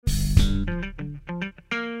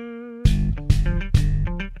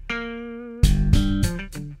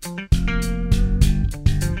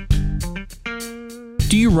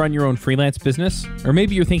you run your own freelance business? Or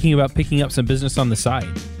maybe you're thinking about picking up some business on the side?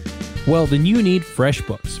 Well, then you need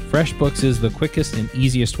FreshBooks. FreshBooks is the quickest and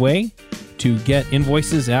easiest way to get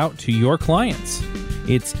invoices out to your clients.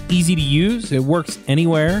 It's easy to use. It works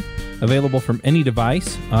anywhere, available from any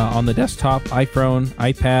device on the desktop, iPhone,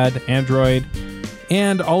 iPad, Android,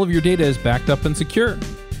 and all of your data is backed up and secure.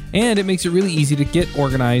 And it makes it really easy to get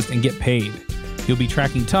organized and get paid. You'll be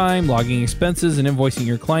tracking time, logging expenses, and invoicing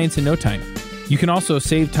your clients in no time. You can also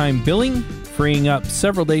save time billing, freeing up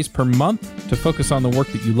several days per month to focus on the work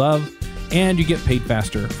that you love, and you get paid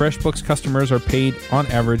faster. FreshBooks customers are paid on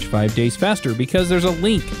average 5 days faster because there's a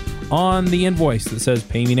link on the invoice that says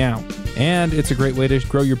pay me now. And it's a great way to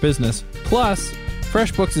grow your business. Plus,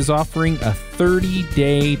 FreshBooks is offering a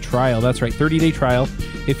 30-day trial. That's right, 30-day trial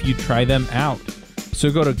if you try them out. So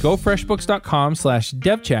go to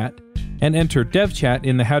gofreshbooks.com/devchat and enter devchat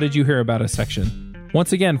in the How Did You Hear About Us section.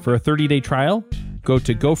 Once again, for a 30-day trial, go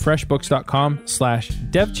to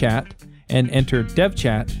gofreshbooks.com/devchat and enter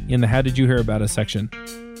devchat in the How Did You Hear About Us section.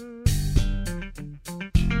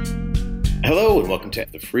 Hello and welcome to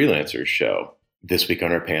the Freelancers Show. This week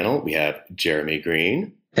on our panel, we have Jeremy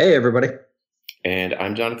Green. Hey, everybody. And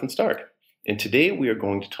I'm Jonathan Stark. And today we are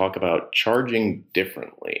going to talk about charging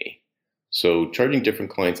differently. So charging different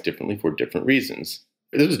clients differently for different reasons.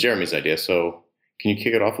 This was Jeremy's idea, so can you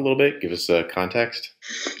kick it off a little bit? Give us a context.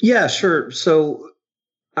 Yeah, sure. So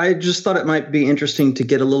I just thought it might be interesting to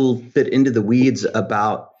get a little bit into the weeds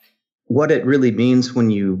about what it really means when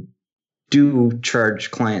you do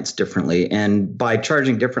charge clients differently. And by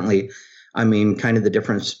charging differently, I mean kind of the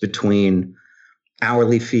difference between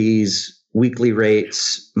hourly fees, weekly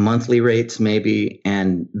rates, monthly rates maybe,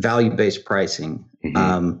 and value-based pricing.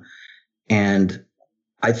 Mm-hmm. And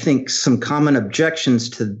I think some common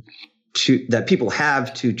objections to that people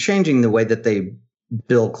have to changing the way that they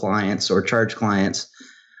bill clients or charge clients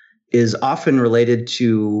is often related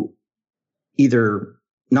to either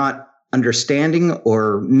not understanding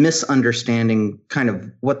or misunderstanding kind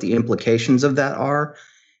of what the implications of that are.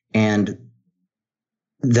 And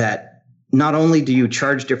that not only do you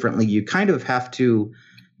charge differently, you kind of have to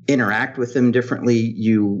interact with them differently.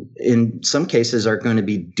 You, in some cases, are going to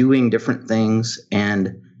be doing different things.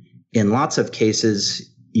 And in lots of cases,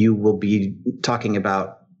 you will be talking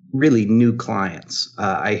about really new clients.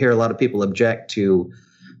 I hear a lot of people object to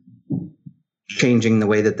changing the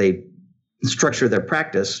way that they structure their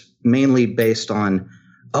practice, mainly based on,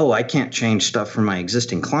 oh, I can't change stuff for my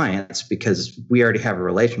existing clients because we already have a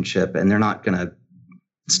relationship and they're not going to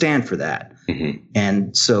stand for that. Mm-hmm.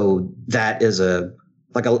 And so that is a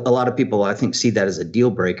lot of people, I think, see that as a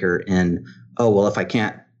deal breaker in, oh, well, if I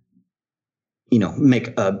can't,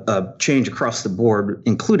 make a change across the board,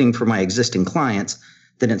 including for my existing clients,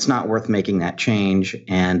 then it's not worth making that change.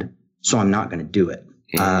 And so I'm not going to do it.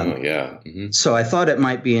 Mm-hmm. So I thought it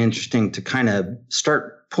might be interesting to kind of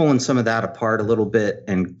start pulling some of that apart a little bit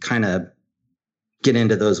and kind of get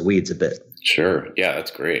into those weeds a bit. Sure. Yeah,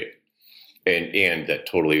 that's great. And that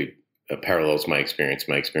totally parallels my experience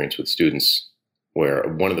with students, where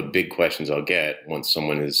one of the big questions I'll get when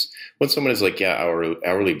someone is like, yeah,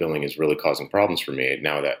 hourly billing is really causing problems for me.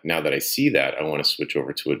 Now that I see that, I want to switch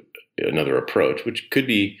over to another approach, which could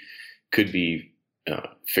be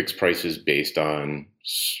fixed prices based on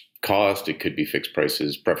cost. It could be fixed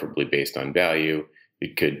prices, preferably based on value.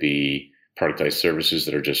 It could be productized services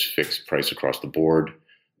that are just fixed price across the board.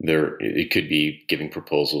 It could be giving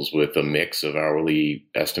proposals with a mix of hourly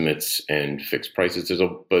estimates and fixed prices. There's a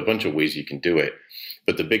bunch of ways you can do it.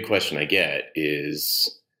 But the big question I get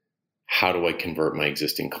is, how do I convert my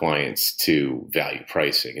existing clients to value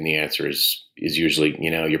pricing? And the answer is usually,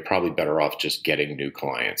 you're probably better off just getting new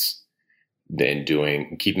clients than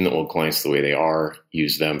keeping the old clients the way they are.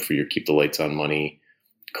 Use them for your keep the lights on money,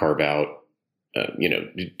 carve out.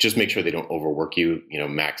 Just make sure they don't overwork you,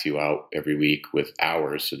 max you out every week with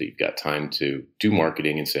hours so that you've got time to do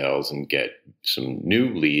marketing and sales and get some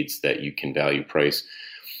new leads that you can value price.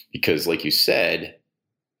 Because like you said,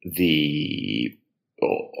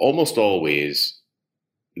 almost always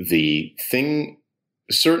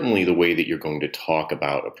certainly the way that you're going to talk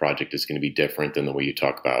about a project is going to be different than the way you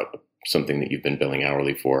talk about something that you've been billing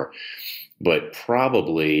hourly for. But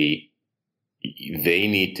probably they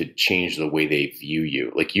need to change the way they view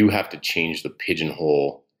you. Like, you have to change the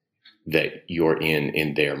pigeonhole that you're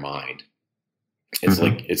in their mind.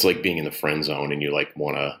 It's like being in the friend zone, and you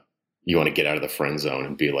want to get out of the friend zone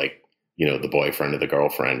and be like, the boyfriend or the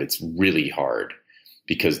girlfriend. It's really hard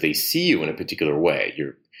because they see you in a particular way.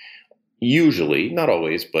 You're usually, not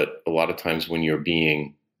always, but a lot of times when you're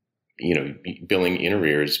being, billing in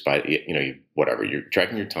arrears by, whatever, you're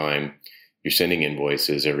tracking your time, you're sending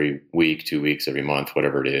invoices every week, 2 weeks, every month,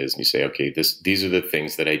 whatever it is. And you say, okay, these are the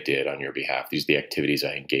things that I did on your behalf. These are the activities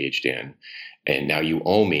I engaged in. And now you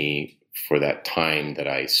owe me for that time that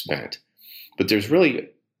I spent. But there's really,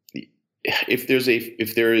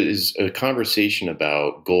 if there is a conversation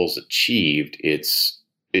about goals achieved,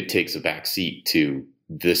 it takes a back seat to,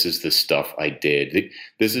 this is the stuff I did.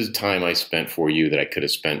 This is time I spent for you that I could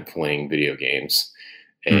have spent playing video games.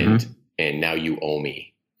 And now you owe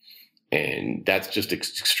me. And that's just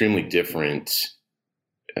extremely different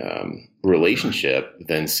relationship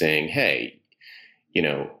than saying, hey,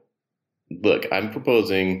 look, I'm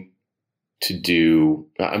proposing to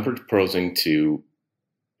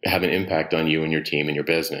have an impact on you and your team and your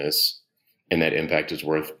business. And that impact is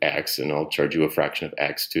worth X, and I'll charge you a fraction of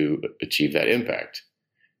X to achieve that impact.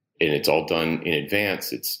 And it's all done in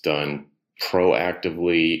advance. It's done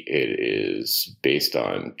proactively. It is based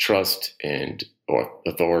on trust and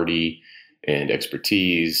authority and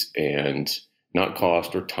expertise, and not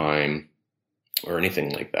cost or time or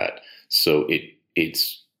anything like that. So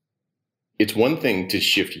it's one thing to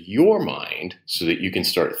shift your mind so that you can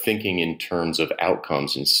start thinking in terms of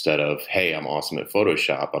outcomes instead of, hey, I'm awesome at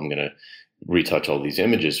Photoshop, I'm going to retouch all these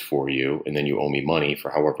images for you, and then you owe me money for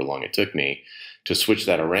however long it took me. To switch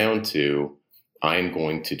that around to, I'm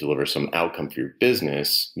going to deliver some outcome for your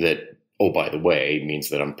business that, oh, by the way, means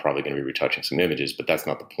that I'm probably going to be retouching some images, but that's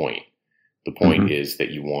not the point. The point is that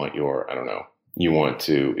you want you want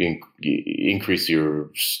to increase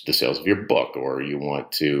the sales of your book, or you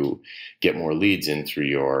want to get more leads in through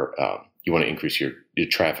you want to increase your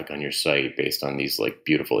traffic on your site based on these like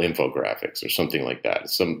beautiful infographics or something like that,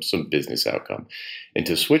 some business outcome. And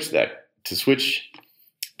to switch that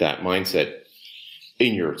mindset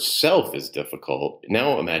in yourself is difficult.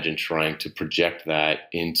 Now imagine trying to project that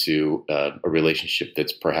into a relationship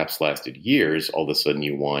that's perhaps lasted years. All of a sudden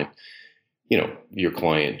you want, your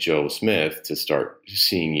client, Joe Smith, to start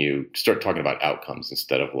talking about outcomes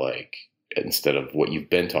instead of what you've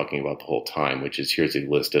been talking about the whole time, which is, here's a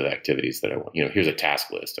list of activities that I want, here's a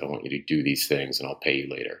task list. I want you to do these things and I'll pay you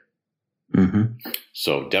later.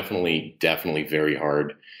 So definitely very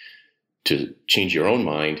hard to change your own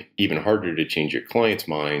mind, even harder to change your clients'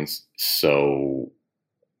 minds. So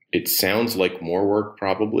it sounds like more work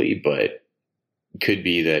probably, but it could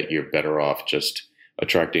be that you're better off just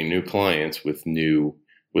attracting new clients with a new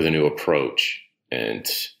approach and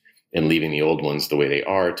leaving the old ones the way they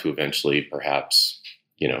are to eventually perhaps,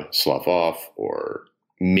 slough off, or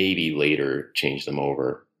maybe later change them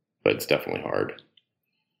over, but it's definitely hard.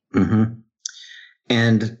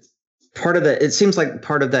 And it seems like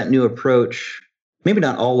part of that new approach, maybe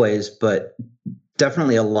not always, but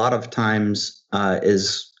definitely a lot of times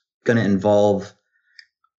is going to involve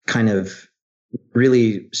kind of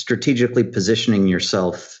really strategically positioning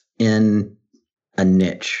yourself in a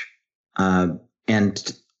niche.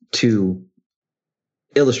 And to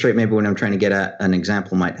illustrate maybe what I'm trying to get at, an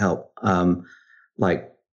example might help. I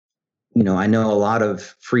know a lot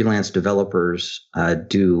of freelance developers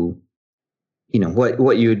do,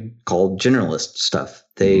 what you'd call generalist stuff.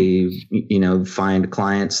 They, find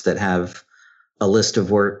clients that have a list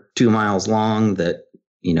of work 2 miles long that,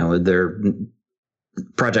 their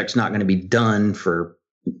project's not going to be done for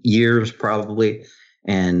years probably.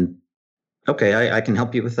 And okay, I can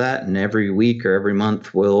help you with that. And every week or every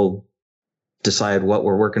month, we'll decide what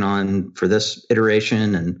we're working on for this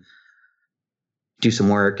iteration and do some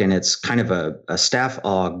work. And it's kind of a staff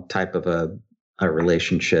aug type of a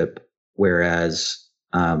relationship. Whereas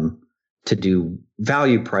to do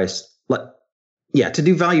value price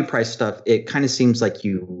stuff, it kind of seems like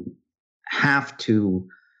you have to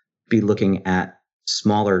be looking at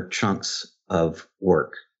smaller chunks of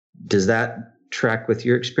work. Does that track with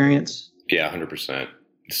your experience? Yeah, 100%.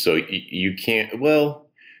 So you can't,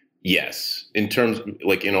 yes, in terms,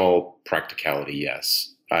 in all practicality,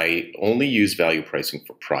 yes. I only use value pricing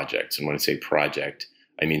for projects. And when I say project,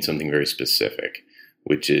 I mean something very specific,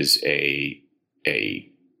 which is a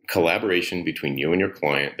collaboration between you and your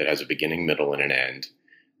client that has a beginning, middle, and an end.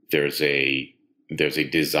 There's a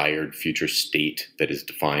desired future state that is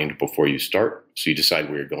defined before you start. So you decide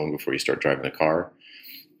where you're going before you start driving the car.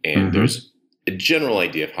 And there's a general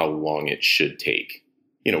idea of how long it should take,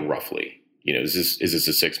 roughly. Is this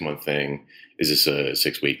a 6-month thing? Is this a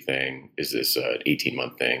 6-week thing? Is this an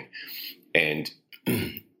 18-month thing? And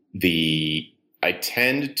I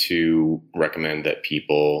tend to recommend that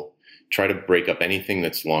people try to break up anything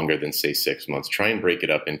that's longer than, say, 6 months. Try and break it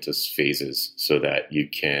up into phases so that you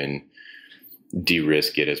can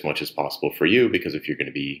de-risk it as much as possible for you, because if you're going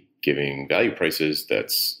to be giving value prices,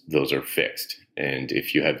 those are fixed. And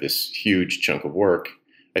if you have this huge chunk of work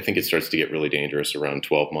I think it starts to get really dangerous around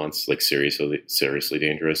 12 months, like seriously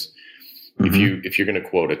dangerous. Mm-hmm. If you're going to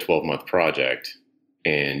quote a 12-month project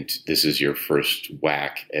and this is your first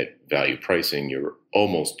whack at value pricing, you're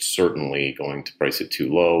almost certainly going to price it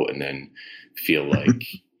too low and then feel like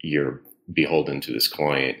you're beholden to this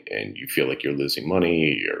client and you feel like you're losing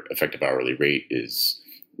money. Your effective hourly rate is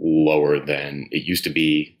lower than it used to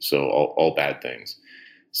be. So all bad things.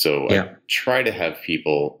 So I try to have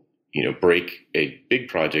people, break a big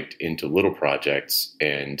project into little projects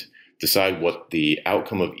and decide what the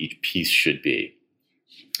outcome of each piece should be.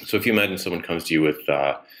 So if you imagine someone comes to you with,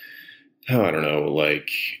 I don't know, like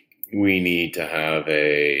we need to have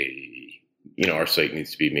our site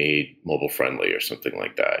needs to be made mobile friendly or something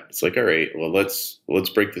like that. It's like, all right, well, let's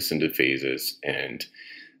break this into phases and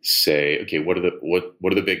say, okay, what are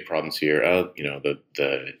the big problems here?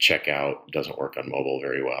 The checkout doesn't work on mobile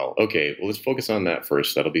very well. Okay, well, let's focus on that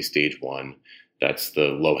first. That'll be stage one. That's the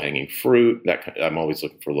low hanging fruit. I'm always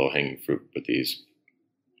looking for low hanging fruit with these.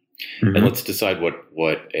 Mm-hmm. And let's decide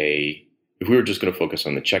if we were just going to focus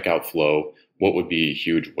on the checkout flow, what would be a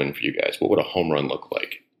huge win for you guys? What would a home run look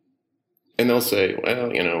like? And they'll say,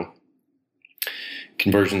 well,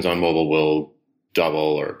 conversions on mobile will double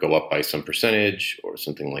or go up by some percentage or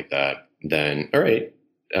something like that. Then, all right.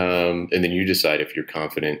 And then you decide if you're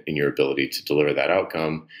confident in your ability to deliver that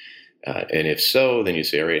outcome. And if so, then you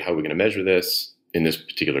say, all right, how are we going to measure this? In this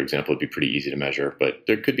particular example, it'd be pretty easy to measure, but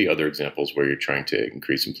there could be other examples where you're trying to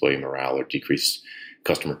increase employee morale or decrease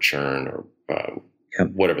customer churn or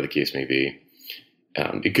whatever the case may be.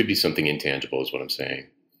 It could be something intangible is what I'm saying.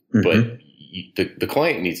 Mm-hmm. But the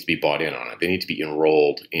client needs to be bought in on it. They need to be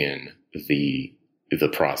enrolled in the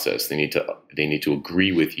process. They need to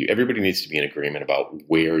agree with you. Everybody needs to be in agreement about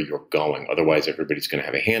where you're going. Otherwise, everybody's going to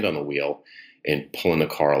have a hand on the wheel and pulling the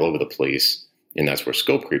car all over the place. And that's where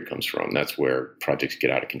scope creep comes from. That's where projects get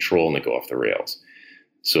out of control and they go off the rails.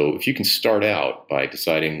 So if you can start out by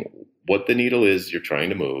deciding what the needle is you're trying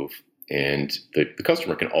to move, and the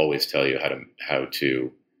customer can always tell you how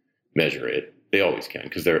to measure it. They always can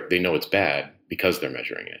because they know it's bad because they're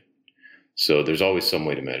measuring it. So there's always some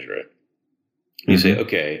way to measure it. You say,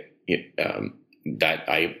 okay, that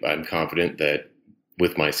I'm confident that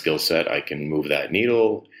with my skill set I can move that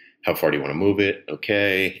needle. How far do you want to move it?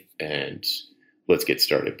 Okay, and let's get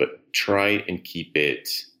started. But try and keep it.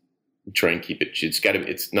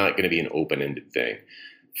 It's not going to be an open-ended thing.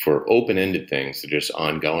 For open-ended things that are just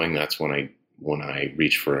ongoing, that's when I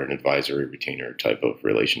reach for an advisory retainer type of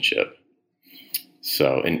relationship.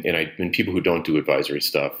 So, and people who don't do advisory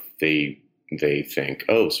stuff, they think,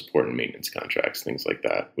 oh, support and maintenance contracts, things like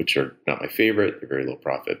that, which are not my favorite. They're very low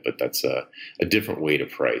profit, but that's a different way to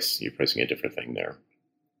price. You're pricing a different thing there.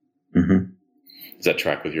 Mm-hmm. Does that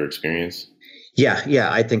track with your experience? Yeah,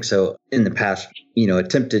 I think so. In the past,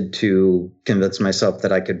 attempted to convince myself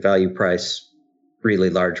that I could value price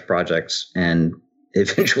really large projects and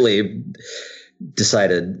eventually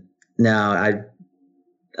decided, no,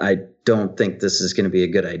 I don't think this is going to be a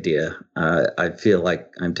good idea. I feel like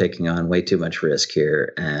I'm taking on way too much risk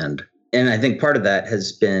here. And I think part of that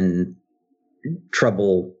has been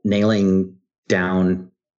trouble nailing down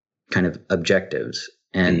kind of objectives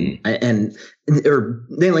and or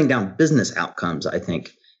nailing down business outcomes, I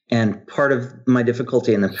think. And part of my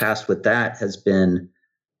difficulty in the past with that has been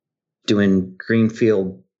doing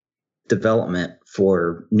greenfield development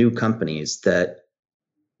for new companies that,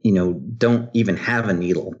 don't even have a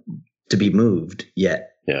needle to be moved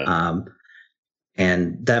yet. Yeah.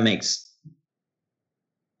 And that makes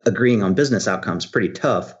agreeing on business outcomes pretty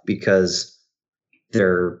tough because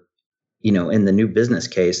they're, in the new business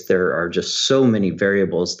case, there are just so many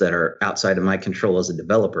variables that are outside of my control as a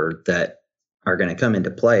developer that are going to come into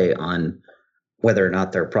play on whether or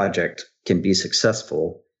not their project can be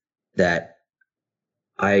successful, that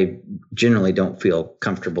I generally don't feel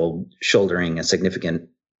comfortable shouldering a significant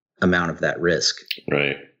amount of that risk.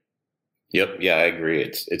 Right. Yep. Yeah, I agree.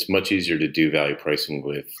 It's much easier to do value pricing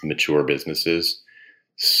with mature businesses.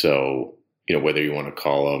 So, whether you want to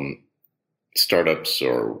call them startups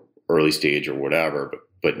or early stage or whatever,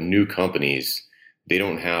 but new companies, they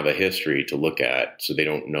don't have a history to look at. So they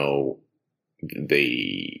don't know.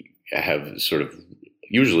 They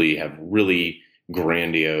usually have really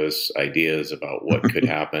grandiose ideas about what could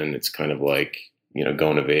happen. It's kind of like,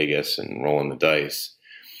 going to Vegas and rolling the dice.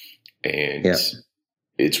 And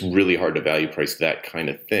it's really hard to value price that kind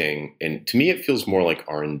of thing. And to me, it feels more like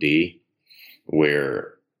R&D,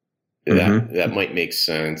 where that might make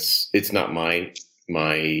sense. It's not my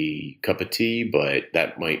cup of tea, but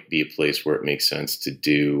that might be a place where it makes sense to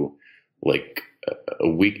do like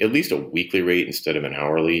at least a weekly rate instead of an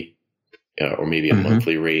hourly or maybe a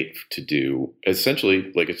monthly rate to do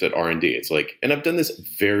essentially, like I said, R&D. It's like, and I've done this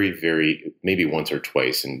very, very, maybe once or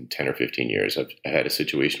twice in 10 or 15 years. I had a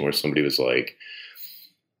situation where somebody was like,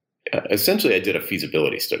 essentially I did a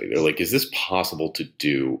feasibility study. They're like, is this possible to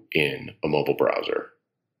do in a mobile browser?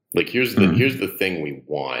 Like, here's the thing we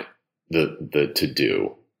want to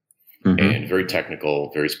do. And very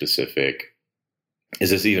technical, very specific. Is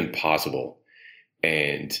this even possible?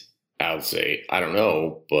 And I'll say, I don't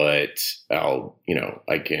know, but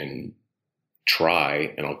I can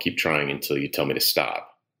try, and I'll keep trying until you tell me to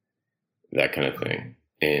stop, that kind of thing.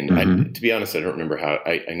 And to be honest, I don't remember how,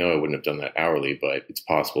 I know I wouldn't have done that hourly, but it's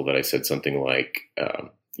possible that I said something like,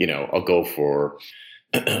 I'll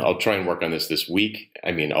try and work on this week.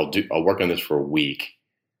 I mean, I'll work on this for a week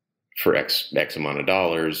for X amount of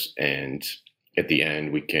dollars. And at the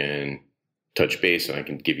end we can touch base and I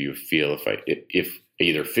can give you a feel if I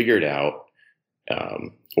either figure it out,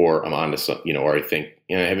 or I'm on to something, or I think,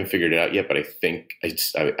 I haven't figured it out yet, but I think I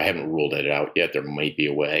haven't ruled it out yet. There might be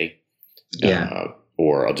a way. Yeah.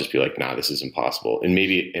 Or I'll just be like, nah, this is impossible. And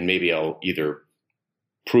maybe I'll either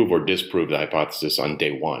prove or disprove the hypothesis on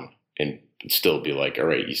day one and still be like, all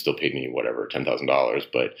right, you still paid me whatever, $10,000,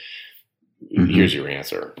 but here's your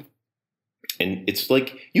answer. And it's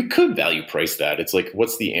like, you could value price that. It's like,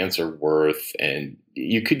 what's the answer worth? And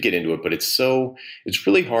you could get into it, but it's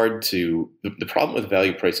really hard the problem with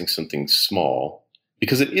value pricing something small,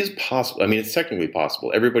 because it is possible. I mean, it's technically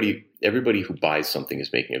possible. Everybody who buys something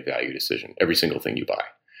is making a value decision. Every single thing you buy,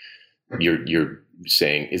 you're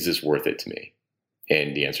saying, is this worth it to me?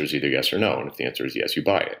 And the answer is either yes or no. And if the answer is yes, you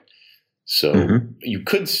buy it. So you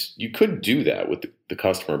could do that with the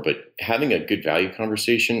customer, but having a good value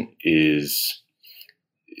conversation it's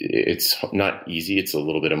not easy. It's a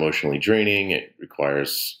little bit emotionally draining. It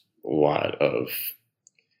requires a lot of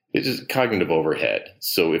cognitive overhead.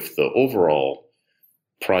 So if the overall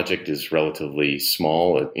project is relatively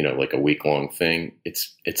small, like a week-long thing,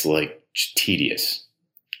 it's like tedious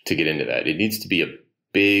to get into that. It needs to be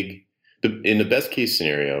in the best case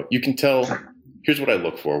scenario, you can tell. Here's what I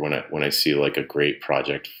look for when I see like a great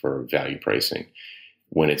project for value pricing.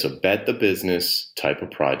 When it's a bet the business type of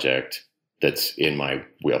project that's in my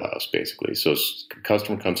wheelhouse, basically. So a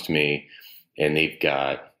customer comes to me and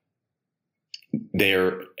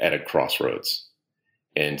they're at a crossroads,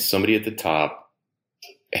 and somebody at the top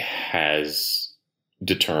has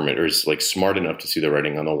determined, or is like smart enough to see the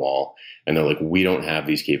writing on the wall. And they're like, we don't have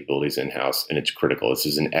these capabilities in-house, and it's critical. This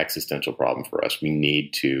is an existential problem for us. We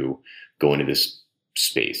need to go into this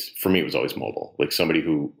space. For me, it was always mobile. Like somebody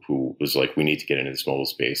who was like, we need to get into this mobile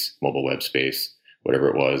space, mobile web space, whatever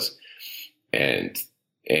it was. And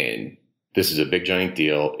this is a big giant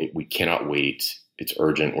deal. We cannot wait. It's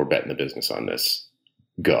urgent. We're betting the business on this.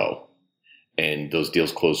 Go. And those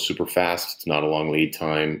deals close super fast. It's not a long lead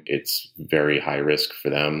time. It's very high risk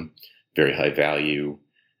for them, very high value.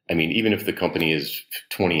 I mean, even if the company is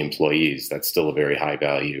 20 employees, that's still a very high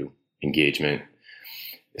value engagement.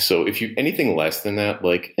 So if anything less than that,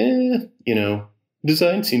 like,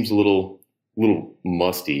 design seems a little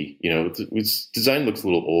musty, design looks a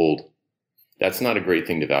little old. That's not a great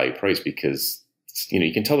thing to value price, because,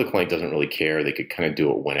 you can tell the client doesn't really care. They could kind of do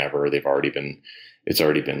it whenever. It's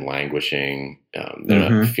already been languishing. They're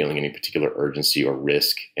not feeling any particular urgency or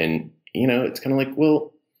risk. And, it's kind of like,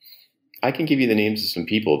 well, I can give you the names of some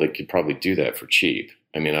people that could probably do that for cheap.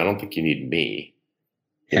 I mean, I don't think you need me.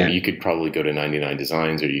 Yeah. You could probably go to 99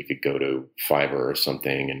 Designs, or you could go to Fiverr or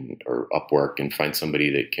something, or Upwork, and find somebody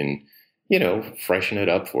that can, freshen it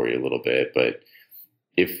up for you a little bit. But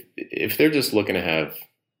if they're just looking to have,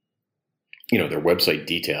 their website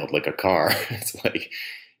detailed like a car, it's like,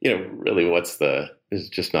 really there's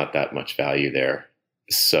just not that much value there.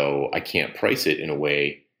 So I can't price it in a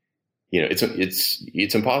way,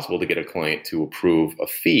 it's impossible to get a client to approve a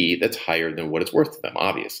fee that's higher than what it's worth to them,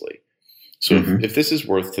 obviously. So if this is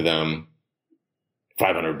worth to them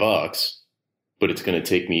 $500, but it's going to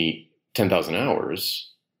take me 10,000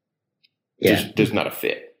 hours, there's not a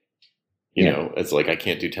fit. It's like, I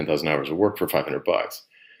can't do 10,000 hours of work for $500.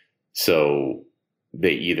 So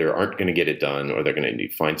they either aren't going to get it done, or they're going to need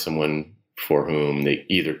to find someone for whom they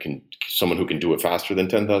either someone who can do it faster than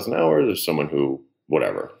 10,000 hours, or someone who,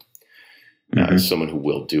 whatever. Someone who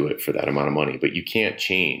will do it for that amount of money. But you can't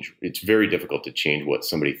change. It's very difficult to change what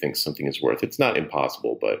somebody thinks something is worth. It's not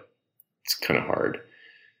impossible, but it's kind of hard.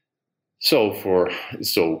 So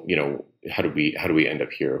how do we end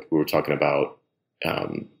up here? We were talking about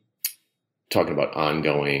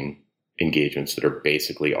ongoing engagements that are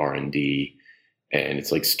basically R&D, and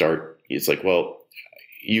it's like, well,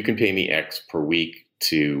 you can pay me X per week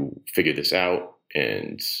to figure this out,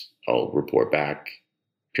 and I'll report back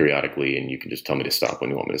periodically, and you can just tell me to stop when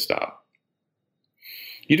you want me to stop.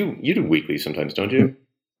 You do weekly sometimes, don't you?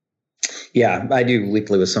 Yeah, I do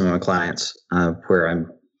weekly with some of my clients, where I'm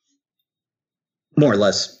more or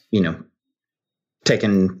less,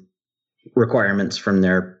 taking requirements from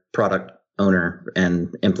their product owner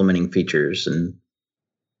and implementing features and,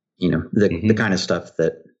 the kind of stuff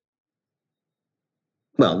that,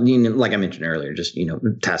 well, like I mentioned earlier, just,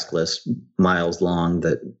 task list miles long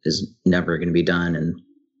that is never going to be done. And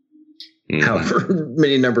however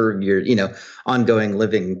many number of years, ongoing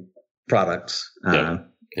living products. And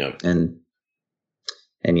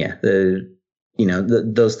yeah,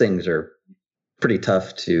 those things are pretty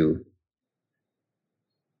tough to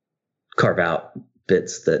carve out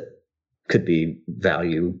bits that could be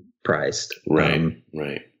value priced. Right.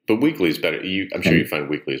 But weekly is better. I'm sure you find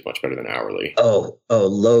weekly is much better than hourly. Oh,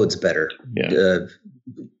 loads better. Yeah.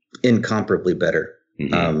 Incomparably better.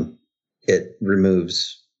 Mm-hmm. It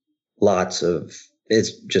removes lots of.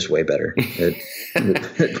 It's just way better. I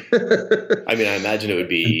mean, I imagine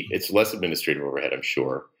it's less administrative overhead, I'm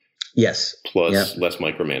sure. Yes. Plus less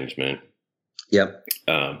micromanagement. Yep.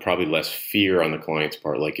 Probably less fear on the client's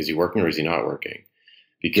part. Like, is he working or is he not working?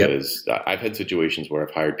 Because I've had situations where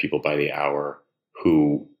I've hired people by the hour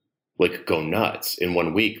who go nuts in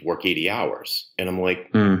 1 week, work 80 hours. And I'm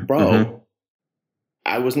like, bro,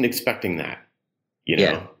 I wasn't expecting that,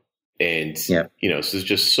 Yeah. And, so there's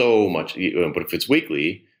just so much. But if it's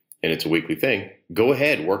weekly and it's a weekly thing, go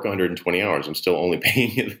ahead, work 120 hours. I'm still only paying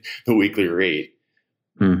you the weekly rate,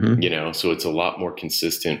 so it's a lot more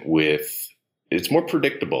consistent it's more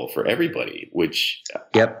predictable for everybody, which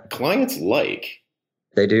clients like.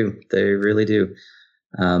 They do. They really do.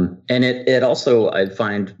 And it also, I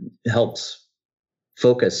find, helps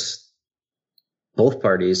focus both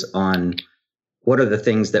parties on what are the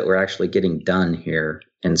things that we're actually getting done here,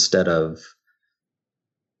 instead of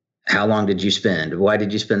how long did you spend? Why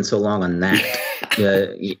did you spend so long on that?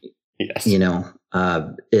 Yes.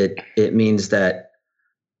 It means that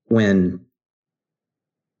when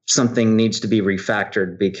something needs to be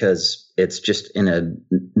refactored because it's just in a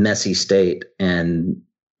messy state and,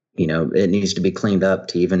 it needs to be cleaned up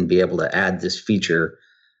to even be able to add this feature,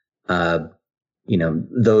 that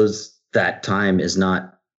time is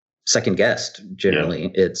not second guessed.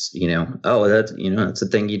 Generally, it's, that's, it's a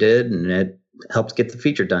thing you did and it helps get the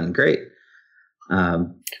feature done. Great.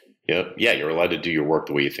 You're allowed to do your work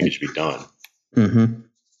the way you think it should be done. Mm-hmm.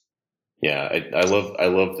 Yeah. I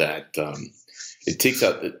love that. It takes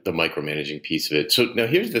out the micromanaging piece of it. So now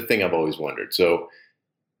here's the thing I've always wondered. So,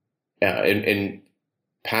 and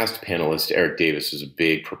past panelist Eric Davis is a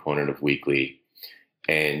big proponent of weekly,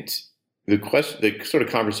 and the sort of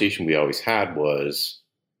conversation we always had was,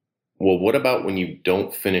 well, what about when you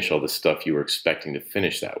don't finish all the stuff you were expecting to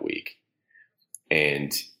finish that week?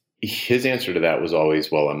 And his answer to that was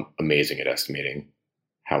always, well, I'm amazing at estimating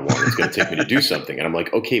how long it's going to take me to do something. And I'm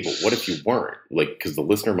like, okay, but what if you weren't? Because the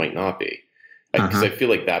listener might not be. Because I feel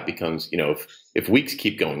like that becomes, if weeks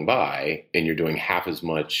keep going by and you're doing getting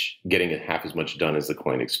half as much done as the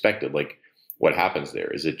client expected, what happens there?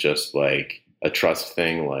 Is it just like a trust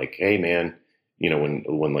thing? Like, hey man,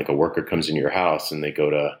 when like a worker comes into your house and they go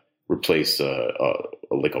to replace a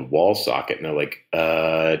wall socket and they're like,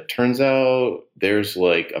 turns out there's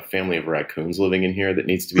like a family of raccoons living in here that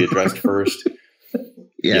needs to be addressed first.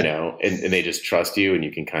 And they just trust you, and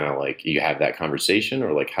you can kind of you have that conversation,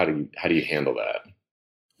 or how do you handle that?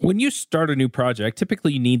 When you start a new project,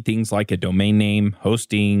 typically you need things like a domain name,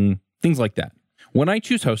 hosting, things like that. When I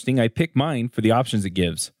choose hosting, I pick mine for the options it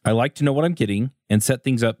gives. I like to know what I'm getting and set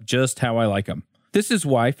things up just how I like them. This is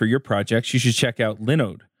why for your projects, you should check out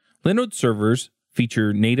Linode. Linode servers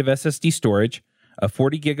feature native SSD storage, a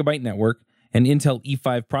 40 gigabyte network, and Intel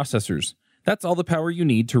E5 processors. That's all the power you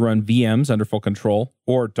need to run VMs under full control,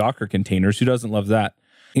 or Docker containers, who doesn't love that,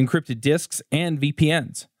 encrypted disks, and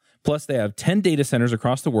VPNs. Plus, they have 10 data centers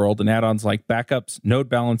across the world and add-ons like backups, Node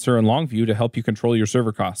Balancer, and Longview to help you control your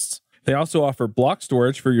server costs. They also offer block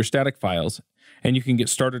storage for your static files, and you can get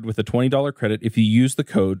started with a $20 credit if you use the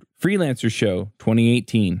code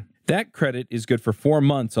FreelancerShow2018. That credit is good for 4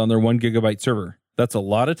 months on their 1 gigabyte server. That's a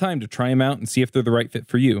lot of time to try them out and see if they're the right fit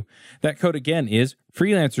for you. That code again is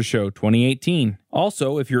FreelancerShow2018.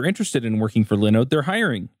 Also, if you're interested in working for Linode, they're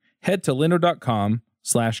hiring. Head to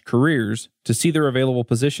linode.com/careers to see their available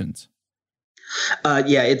positions.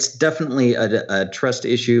 It's definitely a trust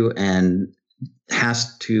issue and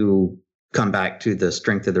has to come back to the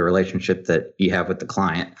strength of the relationship that you have with the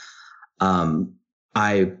client.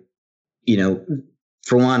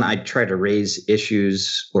 For one, I try to raise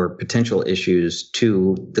issues or potential issues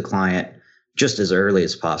to the client just as early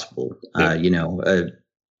as possible.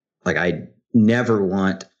 Like I never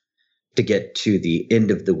want to get to the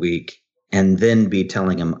end of the week and then be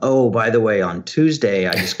telling them, oh, by the way, on Tuesday,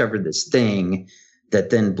 I discovered this thing that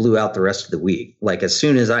then blew out the rest of the week. Like as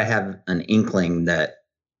soon as I have an inkling that,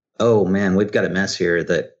 oh man, we've got a mess here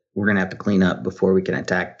that we're going to have to clean up before we can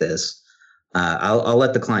attack this, I'll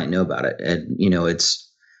let the client know about it. And,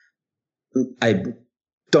 I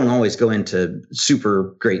don't always go into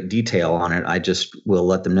super great detail on it. I just will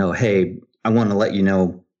let them know, hey, I want to let you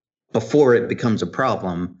know before it becomes a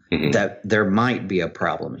problem that there might be a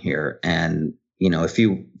problem here. And, if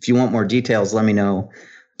you want more details, let me know.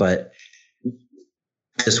 But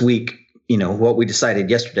this week, what we decided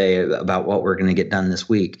yesterday about what we're going to get done this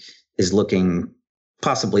week is looking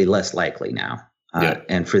possibly less likely now.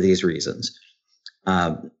 And for these reasons.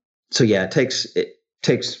 So yeah, it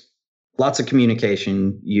takes lots of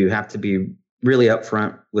communication. You have to be really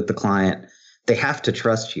upfront with the client. They have to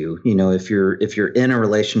trust you. If you're in a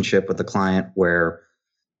relationship with a client where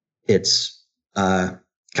it's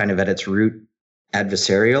kind of at its root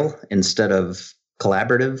adversarial instead of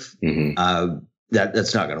collaborative,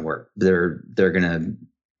 that's not going to work. They're going to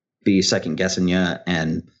be second guessing you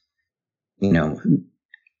and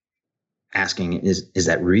asking, is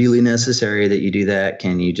that really necessary that you do that?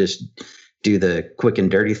 Can you just do the quick and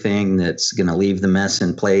dirty thing that's going to leave the mess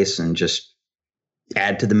in place and just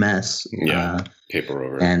add to the mess? Paper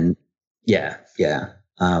over. And yeah.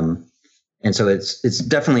 And so it's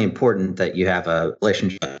definitely important that you have a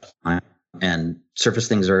relationship and surface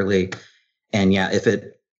things early. And if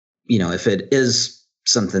it is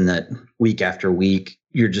something that week after week,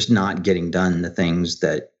 you're just not getting done the things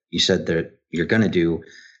that you said that you're going to do,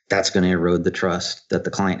 that's going to erode the trust that the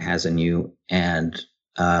client has in you and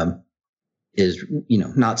is,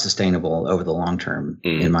 not sustainable over the long term,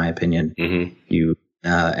 in my opinion.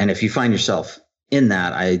 And if you find yourself in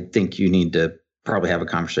that, I think you need to probably have a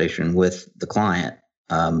conversation with the client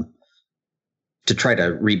to try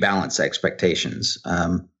to rebalance expectations,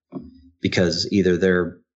 because either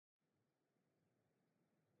they're,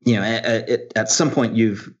 at some point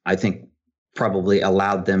you've, I think, probably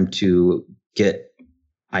allowed them to get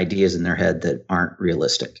ideas in their head that aren't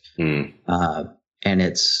realistic. And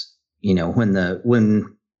it's,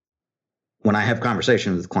 when I have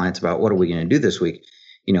conversations with clients about what are we going to do this week,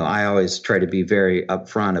 I always try to be very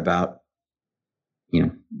upfront about,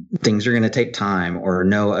 things are going to take time, or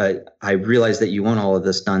no, I realize that you want all of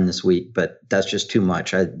this done this week, but that's just too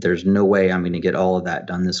much. There's no way I'm going to get all of that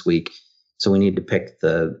done this week. So we need to pick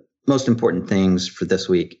the most important things for this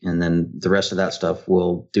week. And then the rest of that stuff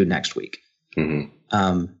we'll do next week. And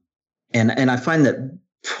I find that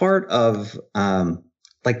part of,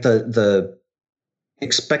 like the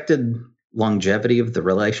expected longevity of the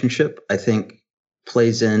relationship, I think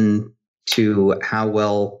plays into how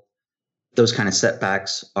well those kind of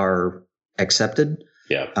setbacks are accepted.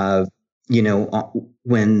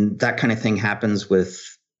 When that kind of thing happens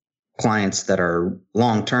with clients that are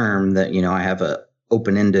long-term that, I have a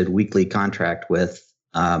open-ended weekly contract with,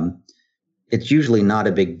 it's usually not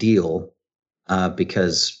a big deal,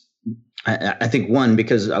 because I think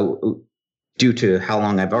because due to how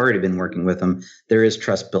long I've already been working with them, there is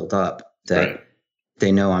trust built up that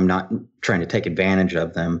they know I'm not trying to take advantage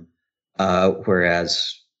of them.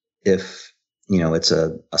 Whereas if, it's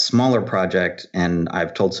a smaller project and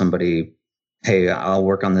I've told somebody, hey, I'll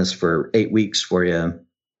work on this for 8 weeks for you,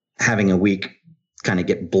 having a week kind of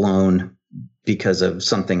get blown because of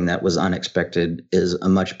something that was unexpected is a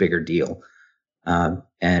much bigger deal.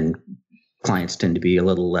 And clients tend to be a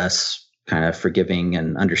little less kind of forgiving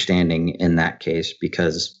and understanding in that case,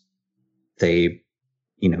 because they,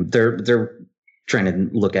 they're trying to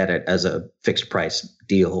look at it as a fixed price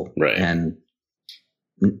deal. And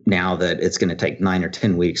now that it's going to take 9 or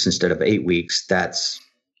 10 weeks instead of 8 weeks, that's,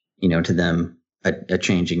 to them a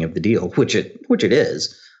changing of the deal, which it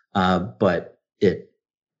is. But it,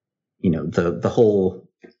 the whole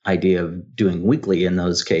idea of doing weekly in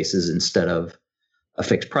those cases instead of a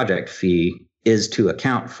fixed project fee is to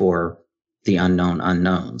account for the unknown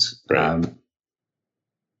unknowns.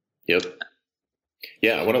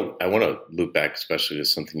 Yeah, I want to loop back, especially to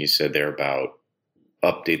something you said there about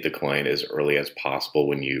update the client as early as possible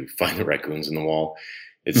when you find the raccoons in the wall.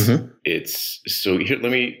 It's so here.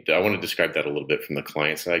 I want to describe that a little bit from the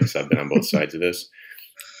client side, because I've been on both sides of this.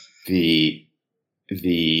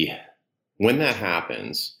 When that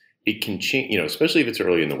happens, it can change, especially if it's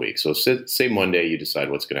early in the week. So say Monday, you decide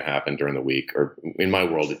what's going to happen during the week, or in my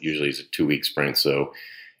world, it usually is a 2-week sprint. So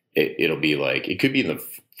it'll be like, it could be in the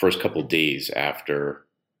first couple of days after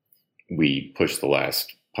we push the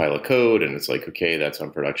last pile of code, and it's like, okay, that's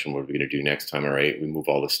on production. What are we going to do next time? All right, we move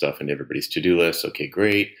all this stuff into everybody's to-do list. Okay,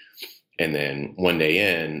 great. And then one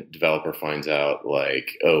day in, developer finds out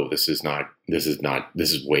like, oh, this is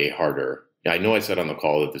way harder. I know I said on the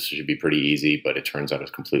call that this should be pretty easy, but it turns out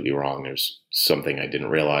it's completely wrong. There's something I didn't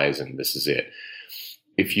realize, and this is it.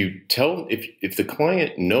 If the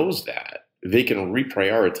client knows that, they can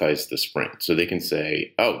reprioritize the sprint. So they can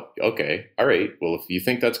say, oh, okay, all right, well, if you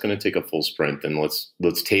think that's going to take a full sprint, then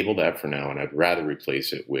let's table that for now. And I'd rather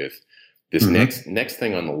replace it with this next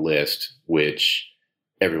thing on the list, which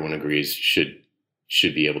everyone agrees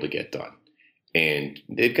should be able to get done. And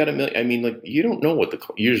they've got you don't know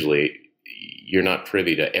usually you're not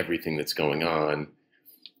privy to everything that's going on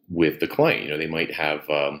with the client. They might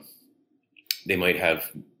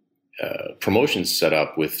have promotions set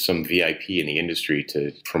up with some VIP in the industry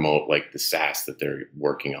to promote like the SaaS that they're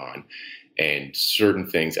working on. And certain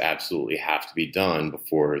things absolutely have to be done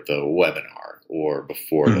before the webinar or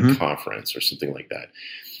before the conference or something like that.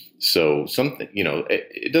 So something,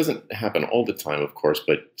 it doesn't happen all the time, of course,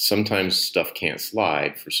 but sometimes stuff can't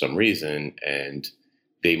slide for some reason, and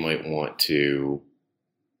they might have to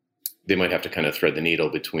kind of thread the needle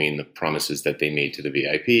between the promises that they made to the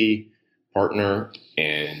VIP partner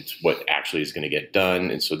and what actually is going to get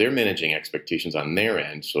done. And so they're managing expectations on their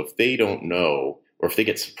end. So if they don't know, or if they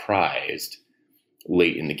get surprised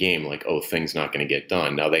late in the game, like, oh, things not going to get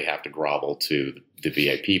done, now they have to grovel to the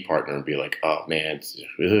VIP partner and be like, oh man,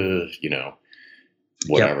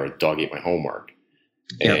 whatever, dog ate my homework.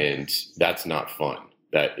 Yep. And that's not fun.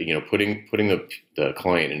 That, putting the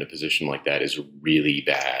client in a position like that is really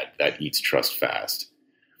bad. That eats trust fast.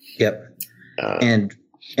 Yep. And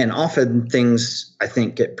often things, I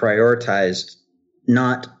think, get prioritized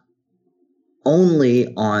not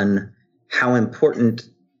only on how important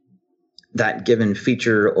that given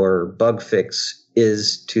feature or bug fix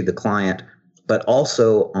is to the client, but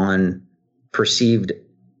also on perceived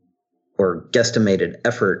or guesstimated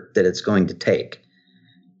effort that it's going to take.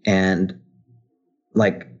 And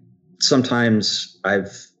like sometimes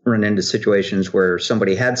I've run into situations where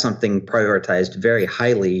somebody had something prioritized very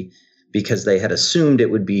highly because they had assumed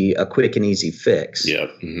it would be a quick and easy fix. Yeah.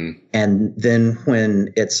 Mm-hmm. And then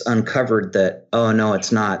when it's uncovered that, oh no,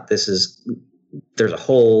 it's not, there's a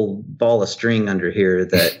whole ball of string under here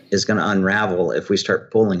that is going to unravel if we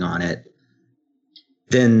start pulling on it.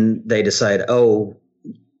 Then they decide, oh,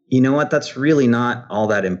 you know what? That's really not all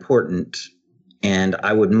that important. And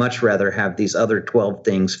I would much rather have these other 12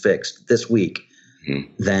 things fixed this week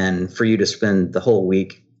than for you to spend the whole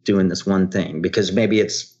week doing this one thing, because maybe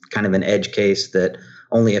it's kind of an edge case that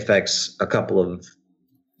only affects a couple of,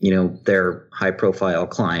 their high profile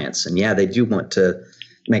clients. And yeah, they do want to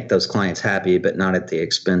make those clients happy, but not at the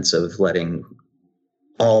expense of letting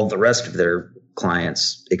all the rest of their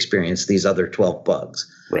clients experience these other 12 bugs.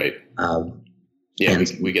 Right. Yeah,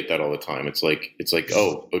 we get that all the time. It's like,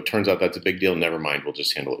 oh, it turns out that's a big deal. Never mind. We'll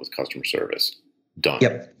just handle it with customer service. Done.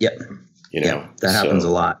 Yep. That happens a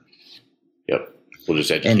lot. Yep. We'll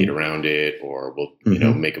just educate around it, or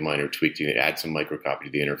we'll, make a minor tweak to add some microcopy to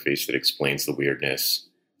the interface that explains the weirdness.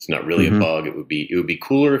 It's not really a bug. It would be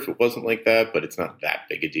cooler if it wasn't like that, but it's not that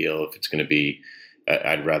big a deal. If it's going to be,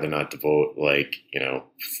 I'd rather not devote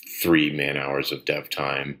 3 man hours of dev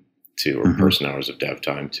time or person hours of dev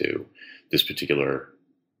time to this particular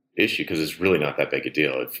issue, because it's really not that big a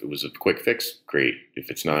deal. If it was a quick fix, great. If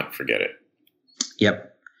it's not, forget it.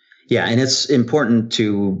 Yep. Yeah. And it's important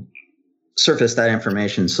to surface that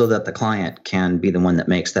information so that the client can be the one that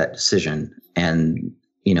makes that decision. And,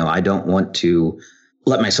 I don't want to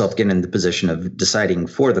let myself get in the position of deciding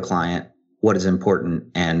for the client what is important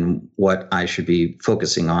and what I should be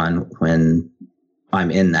focusing on when I'm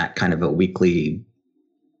in that kind of a weekly,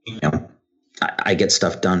 I get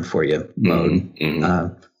stuff done for you mode,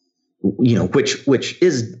 which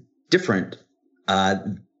is different, a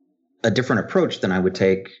different approach than I would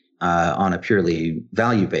take on a purely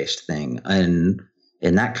value-based thing. And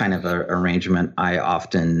in that kind of a arrangement, I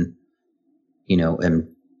often,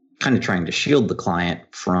 am kind of trying to shield the client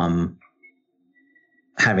from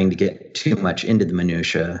having to get too much into the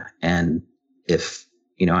minutia. And if,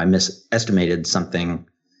 I misestimated something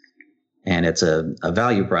and it's a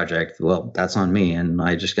value project, well, that's on me. And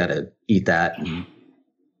I just got to eat that and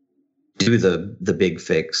do the big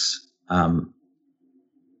fix. Yep.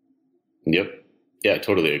 Yeah, I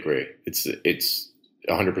totally agree. It's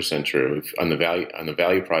 100% true. On the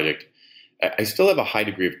value project, I still have a high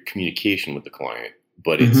degree of communication with the client,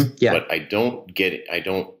 but but I don't get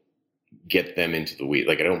them into the weed.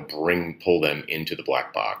 Like I don't pull them into the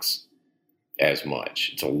black box as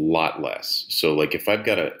much. It's a lot less. So like if I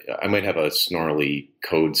might have a snarly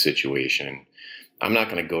code situation. I'm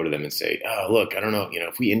not going to go to them and say, oh, look, I don't know,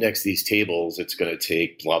 if we index these tables, it's going to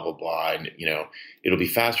take blah, blah, blah. And, it'll be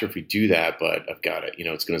faster if we do that, but I've got to,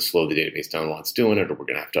 it's going to slow the database down while it's doing it, or we're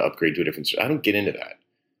going to have to upgrade to a different. I don't get into that.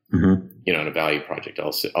 Mm-hmm. On a value project,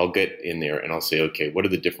 I'll get in there and I'll say, okay, what are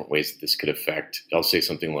the different ways that this could affect? I'll say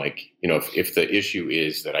something like, if the issue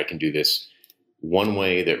is that I can do this one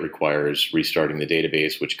way that requires restarting the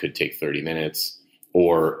database, which could take 30 minutes,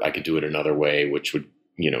 or I could do it another way, which would,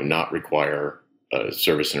 not require a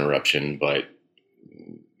service interruption, but,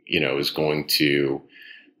 is going to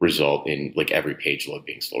result in like every page load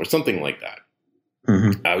being slow or something like that.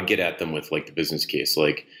 Mm-hmm. I would get at them with like the business case,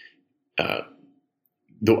 like,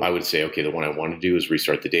 though I would say, okay, the one I want to do is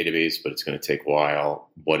restart the database, but it's going to take a while.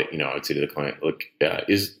 I would say to the client, look,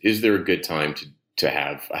 is there a good time to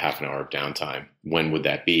have a half an hour of downtime? When would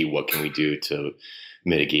that be? What can we do to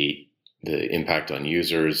mitigate the impact on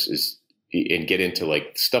users? And get into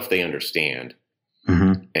like stuff they understand.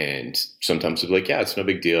 Mm-hmm. And sometimes they're like, yeah, it's no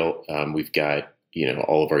big deal. We've got,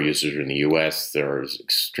 all of our users are in the US. There's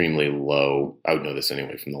extremely low, I would know this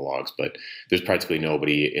anyway from the logs, but there's practically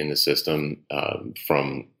nobody in the system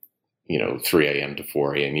from, 3 a.m. to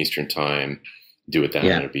 4 a.m. Eastern time. Do it then,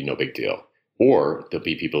 and it'd be no big deal. Or there'll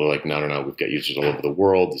be people who are like, no, we've got users all over the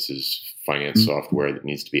world. This is finance software that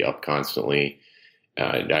needs to be up constantly.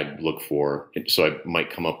 I'd look for, so I might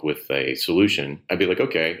come up with a solution. I'd be like,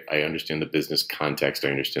 okay, I understand the business context. I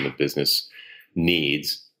understand the business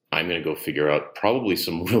needs. I'm going to go figure out probably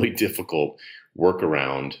some really difficult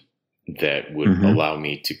workaround that would allow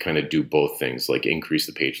me to kind of do both things, like increase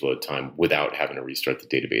the page load time without having to restart the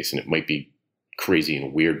database. And it might be crazy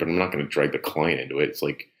and weird, but I'm not going to drag the client into it. It's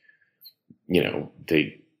like,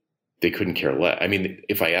 they couldn't care less. I mean,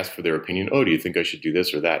 if I ask for their opinion, oh, do you think I should do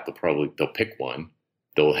this or that? They'll pick one.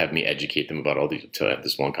 They'll have me educate them about all these, to have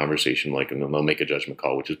this long conversation, and then they'll make a judgment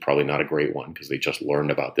call, which is probably not a great one because they just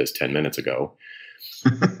learned about this 10 minutes ago.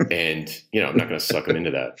 And, I'm not going to suck them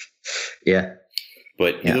into that. Yeah.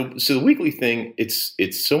 But, so the weekly thing,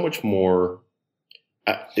 it's so much more,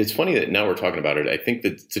 it's funny that now we're talking about it. I think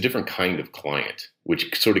that it's a different kind of client,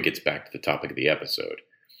 which sort of gets back to the topic of the episode.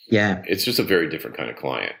 Yeah. It's just a very different kind of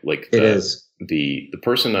client. Like it is. The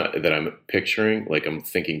person that I'm picturing, like I'm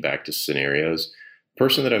thinking back to scenarios,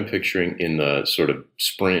 person that I'm picturing in the sort of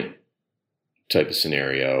sprint type of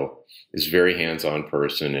scenario is a very hands-on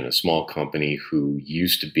person in a small company who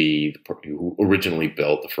who originally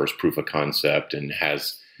built the first proof of concept and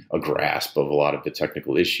has a grasp of a lot of the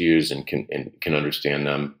technical issues and can understand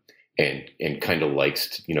them and kind of likes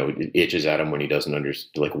to, it itches at him when he doesn't understand,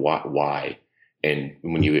 like why. And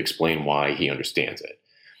when you explain why, he understands it.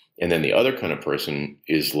 And then the other kind of person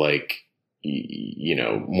is like,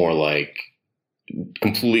 more like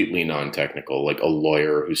completely non-technical, like a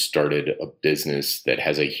lawyer who started a business that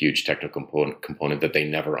has a huge technical component that they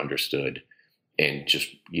never understood. And just,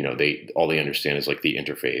 all they understand is like the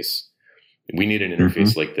interface. We need an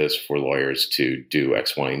interface like this for lawyers to do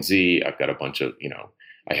X, Y, and Z. I've got a bunch of,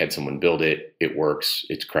 I had someone build it. It works.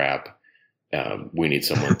 It's crap. We need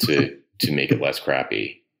someone to make it less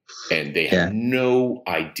crappy. And they have no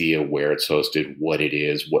idea where it's hosted, what it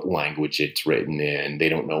is, what language it's written in. They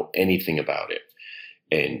don't know anything about it.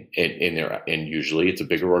 And usually it's a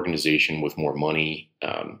bigger organization with more money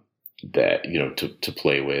that to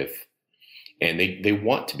play with, and they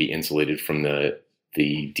want to be insulated from the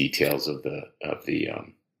details of the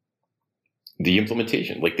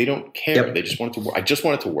implementation. Like they don't care. Yep. They just want it to work. I just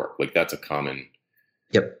want it to work. Like that's a common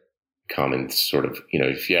sort of,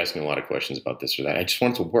 if you ask me a lot of questions about this or that, I just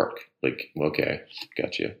want it to work. Like, okay,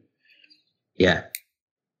 gotcha. Yeah.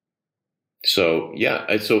 So,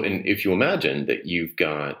 and if you imagine that you've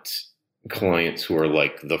got clients who are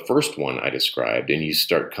like the first one I described, and you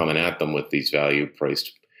start coming at them with these value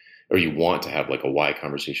priced, or you want to have like a why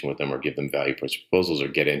conversation with them or give them value priced proposals or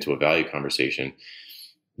get into a value conversation,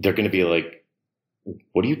 they're going to be like,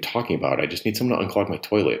 what are you talking about? I just need someone to unclog my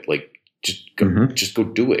toilet. Like, just go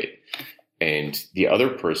do it. And the other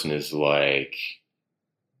person is like,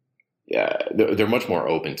 they're much more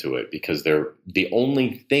open to it because the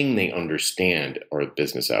only thing they understand are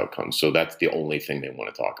business outcomes. So that's the only thing they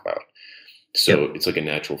want to talk about. So it's like a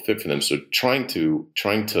natural fit for them. So trying to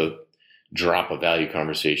drop a value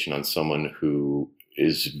conversation on someone who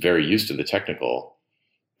is very used to the technical,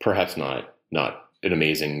 perhaps not an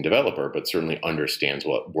amazing developer, but certainly understands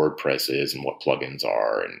what WordPress is and what plugins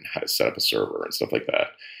are and how to set up a server and stuff like that.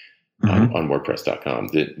 On WordPress.com,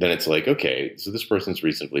 then it's like, okay, so this person's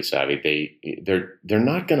reasonably savvy. They're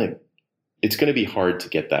not gonna. It's gonna be hard to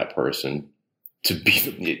get that person to be,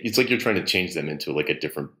 it's like you're trying to change them into like a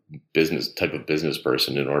different type of business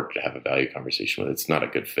person in order to have a value conversation with. It's not a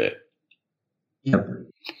good fit. Yep.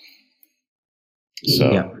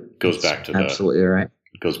 So yep. Goes back to absolutely right.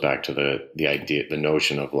 Goes back to the idea, the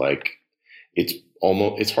notion of like,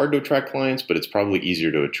 it's hard to attract clients, but it's probably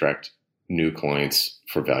easier to attract new clients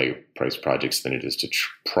for value price projects than it is to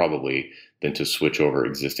than to switch over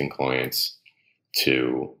existing clients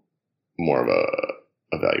to more of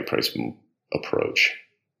a value price approach.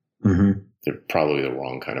 Mm-hmm. They're probably the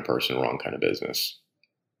wrong kind of person, wrong kind of business.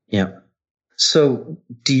 Yeah. So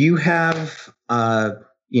do you have,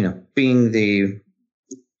 being the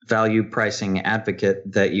value pricing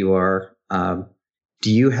advocate that you are,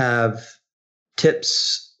 do you have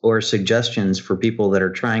tips or suggestions for people that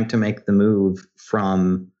are trying to make the move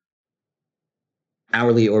from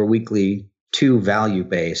hourly or weekly to value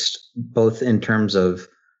based, both in terms of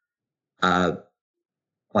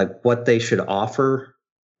like what they should offer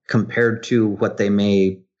compared to what they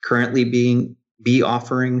may currently be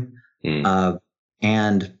offering,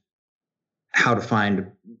 and how to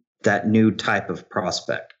find that new type of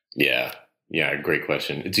prospect? Yeah, great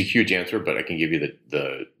question. It's a huge answer, but I can give you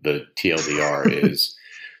the TLDR is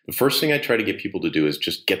the first thing I try to get people to do is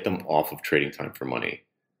just get them off of trading time for money,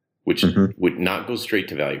 which would not go straight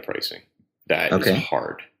to value pricing. That is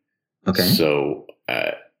hard. Okay.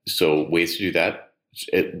 So ways to do that,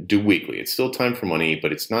 do weekly. It's still time for money,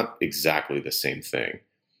 but it's not exactly the same thing.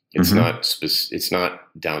 It's not it's not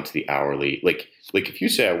down to the hourly. Like if you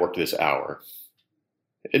say I worked this hour,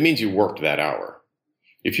 it means you worked that hour.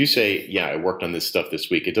 If you say, yeah, I worked on this stuff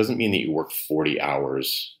this week, it doesn't mean that you worked 40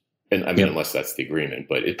 hours. And I mean, unless that's the agreement,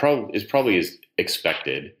 but it probably is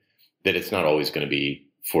expected that it's not always going to be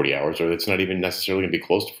 40 hours, or it's not even necessarily going to be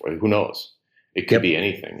close to 40. Who knows? It could be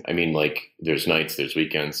anything. I mean, like there's nights, there's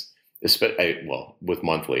weekends, with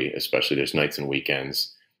monthly, especially there's nights and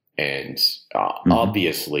weekends. And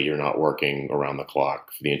obviously you're not working around the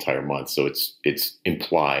clock for the entire month. So it's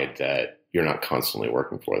implied that you're not constantly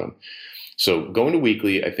working for them. So going to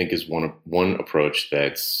weekly, I think, is one approach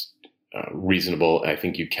that's reasonable. I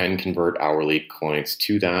think you can convert hourly clients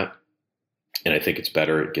to that. And I think it's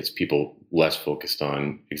better. It gets people less focused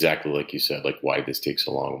on exactly like you said, like, why did this take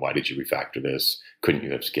so long? Why did you refactor this? Couldn't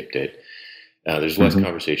you have skipped it? There's less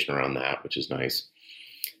conversation around that, which is nice.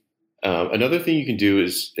 Another thing you can do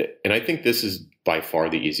is, and I think this is by far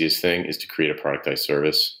the easiest thing, is to create a productized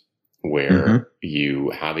service where you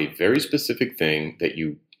have a very specific thing that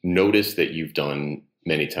you notice that you've done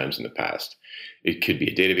many times in the past. It could be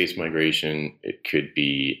a database migration. It could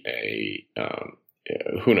be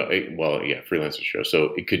Freelancer show.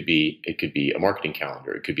 So it could be a marketing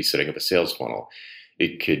calendar. It could be setting up a sales funnel.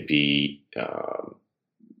 It could be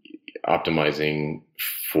optimizing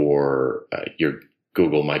for your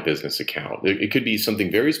Google My Business account. It could be something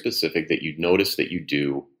very specific that you notice that you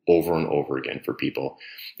do over and over again for people,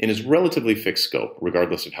 and is relatively fixed scope,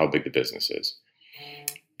 regardless of how big the business is.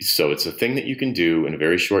 So it's a thing that you can do in a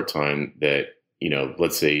very short time that,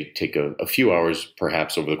 let's say take a few hours,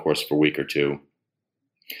 perhaps over the course of a week or two,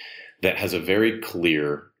 that has a very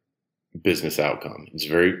clear business outcome.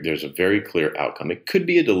 There's a very clear outcome. It could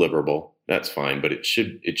be a deliverable. That's fine, but it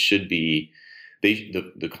should be,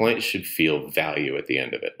 the client should feel value at the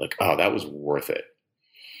end of it. Like, oh, that was worth it.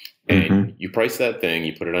 And you price that thing,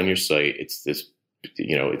 you put it on your site. It's this,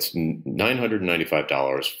 it's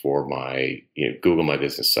 $995 for my Google My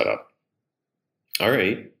Business setup. All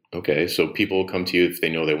right. Okay. So people will come to you if they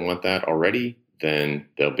know they want that already, then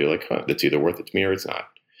they'll be like, huh, that's either worth it to me or it's not.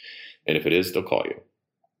 And if it is, they'll call you,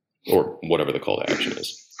 or whatever the call to action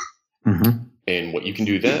is. And what you can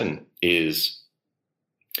do then is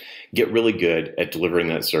get really good at delivering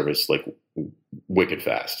that service like wicked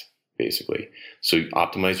fast, basically. So you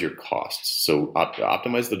optimize your costs. So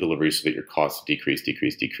optimize the delivery so that your costs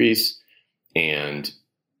decrease, and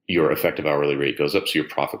your effective hourly rate goes up. So your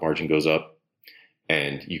profit margin goes up,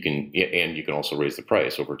 and you can also raise the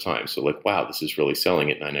price over time. So like, wow, this is really selling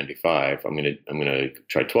at $9.95. I'm gonna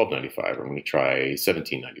try $12.95. Or I'm gonna try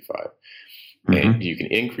 $17.95. And you can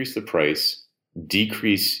increase the price,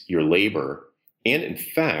 decrease your labor, and in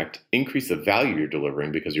fact, increase the value you're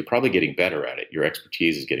delivering because you're probably getting better at it. Your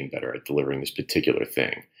expertise is getting better at delivering this particular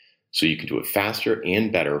thing. So you can do it faster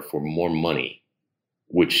and better for more money,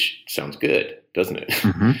 which sounds good, doesn't it?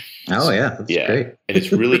 Oh, yeah. That's great. And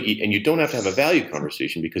it's really, and you don't have to have a value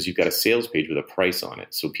conversation because you've got a sales page with a price on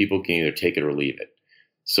it. So people can either take it or leave it.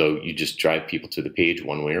 So you just drive people to the page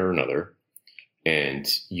one way or another. And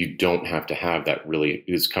you don't have to have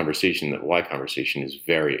this conversation. That why conversation is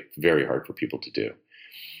very, very hard for people to do.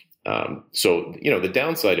 So, the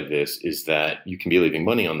downside of this is that you can be leaving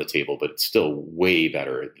money on the table, but it's still way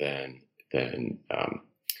better than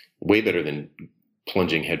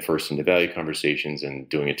plunging headfirst into value conversations and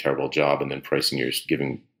doing a terrible job and then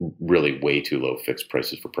giving really way too low fixed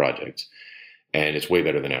prices for projects. And it's way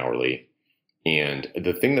better than hourly. And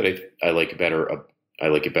the thing that I like better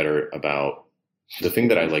about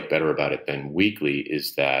it than weekly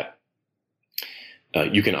is that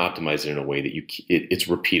you can optimize it in a way that it's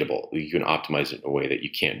repeatable. You can optimize it in a way that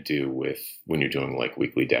you can't do when you're doing like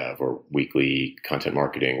weekly dev or weekly content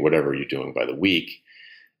marketing, whatever you're doing by the week.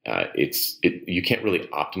 You can't really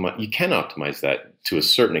optimize. You can optimize that to a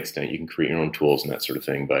certain extent. You can create your own tools and that sort of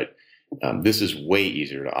thing, but this is way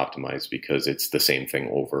easier to optimize because it's the same thing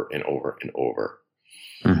over and over and over.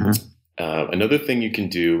 Mm-hmm. Another thing you can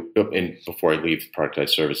do, and before I leave productized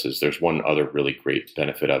services, there's one other really great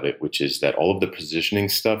benefit of it, which is that all of the positioning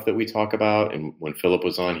stuff that we talk about, and when Philip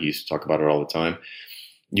was on, he used to talk about it all the time.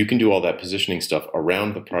 You can do all that positioning stuff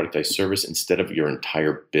around the productized service instead of your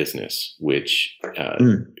entire business, which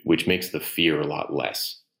makes the fear a lot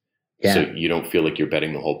less. Yeah. So you don't feel like you're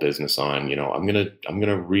betting the whole business on, I'm gonna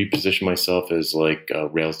reposition myself as like a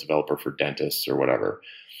Rails developer for dentists or whatever.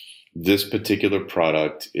 This particular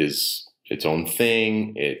product is its own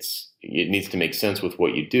thing. It needs to make sense with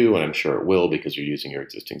what you do, and I'm sure it will because you're using your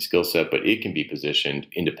existing skill set, but it can be positioned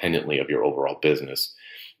independently of your overall business.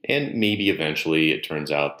 And maybe eventually it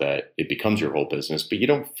turns out that it becomes your whole business, but you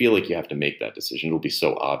don't feel like you have to make that decision. It'll be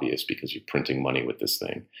so obvious because you're printing money with this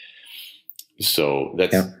thing. So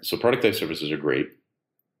so productized services are great.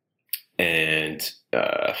 And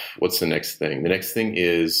what's the next thing? The next thing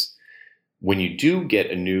is when you do get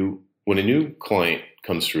when a new client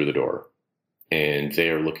comes through the door and they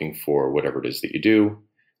are looking for whatever it is that you do.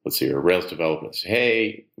 Let's say you're a Rails developer. Let's say,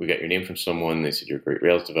 hey, we got your name from someone. They said you're a great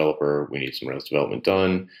Rails developer. We need some Rails development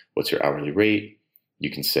done. What's your hourly rate? You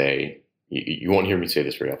can say, you won't hear me say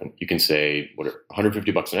this very often. You can say, what are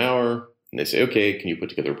 $150 an hour? And they say, okay, can you put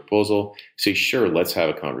together a proposal? Say, sure, let's have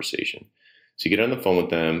a conversation. So you get on the phone with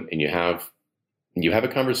them and you have a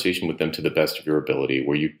conversation with them to the best of your ability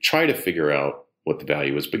where you try to figure out what the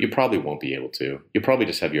value is, but you probably won't be able to. You'll probably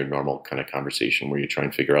just have your normal kind of conversation where you try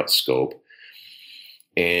and figure out scope.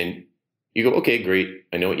 And you go, okay, great.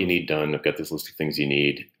 I know what you need done. I've got this list of things you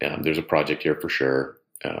need. There's a project here for sure.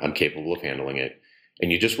 I'm capable of handling it.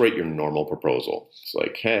 And you just write your normal proposal. It's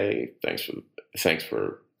like, hey, thanks for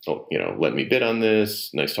letting me bid on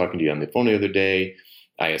this. Nice talking to you on the phone the other day.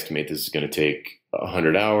 I estimate this is going to take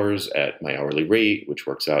 100 hours at my hourly rate, which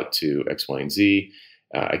works out to X, Y, and Z.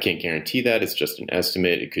 I can't guarantee that. It's just an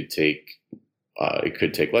estimate. It could take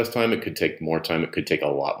less time. It could take more time. It could take a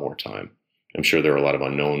lot more time. I'm sure there are a lot of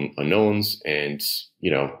unknowns, and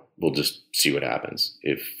we'll just see what happens.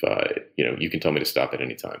 If you can tell me to stop at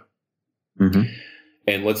any time. Mm-hmm.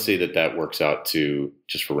 And let's say that works out to,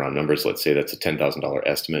 just for round numbers, let's say that's a $10,000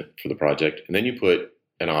 estimate for the project, and then you put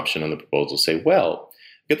an option on the proposal. Say, well,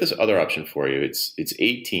 get this other option for you. It's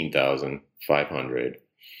 $18,500,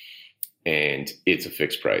 and it's a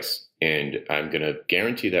fixed price, and I'm going to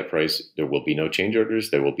guarantee that price. There will be no change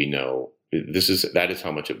orders. There will be that is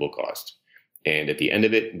how much it will cost. And at the end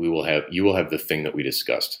of it, you will have the thing that we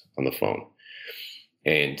discussed on the phone.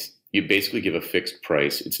 And you basically give a fixed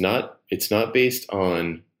price. It's not based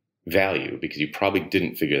on value because you probably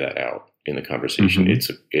didn't figure that out in the conversation.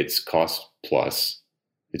 Mm-hmm. It's cost plus.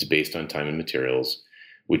 It's based on time and materials,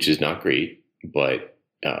 which is not great, but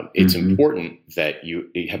it's important that you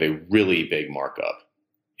have a really big markup,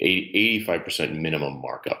 85% minimum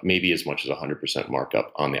markup, maybe as much as 100%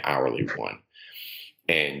 markup on the hourly one.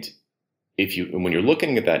 And when you're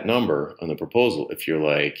looking at that number on the proposal, if you're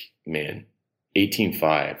like, man,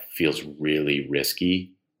 18.5 feels really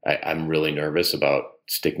risky. I'm really nervous about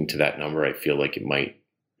sticking to that number. I feel like it might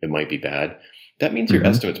be bad. That means your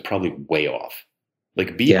estimate's probably way off.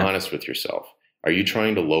 Like, be honest with yourself. Are you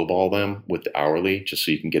trying to lowball them with the hourly just so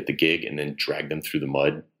you can get the gig and then drag them through the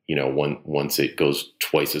mud? Once it goes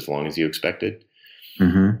twice as long as you expected,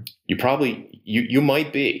 you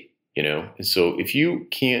might be. And so if you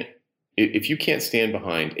can't stand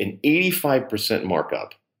behind an 85%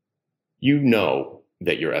 markup,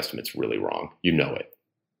 that your estimate's really wrong. You know it.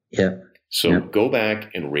 Yeah. So go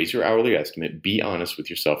back and raise your hourly estimate. Be honest with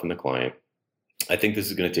yourself and the client. I think this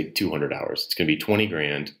is going to take 200 hours. It's going to be 20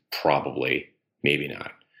 grand, probably, maybe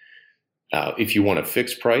not. If you want a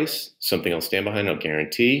fixed price, something I'll stand behind, I'll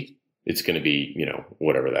guarantee it's going to be,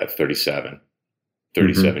 whatever that 37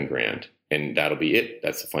 grand. And that'll be it.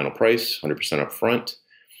 That's the final price, 100% up front.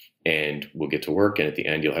 And we'll get to work. And at the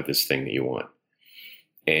end, you'll have this thing that you want.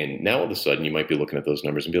 And now all of a sudden you might be looking at those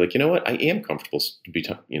numbers and be like, you know what, I am comfortable to be,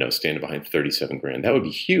 standing behind 37 grand. That would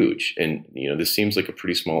be huge. And, this seems like a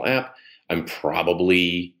pretty small app. I'm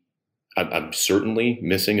certainly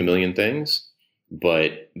missing a million things,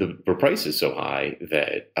 but the price is so high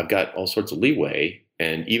that I've got all sorts of leeway.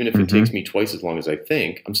 And even if it takes me twice as long as I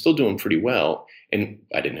think, I'm still doing pretty well. And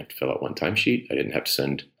I didn't have to fill out one timesheet. I didn't have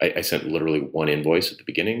to I sent literally one invoice at the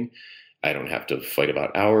beginning. I don't have to fight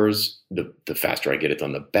about hours. The faster I get it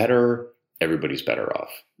done, the better. Everybody's better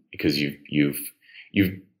off because you've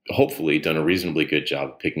hopefully done a reasonably good job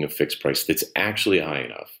of picking a fixed price that's actually high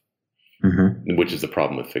enough. Which is the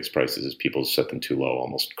problem with fixed prices is people set them too low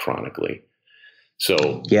almost chronically.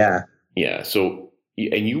 So yeah. So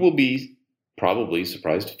and you will be probably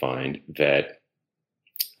surprised to find that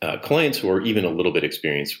clients who are even a little bit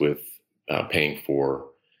experienced with paying for,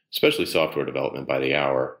 especially software development by the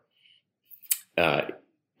hour.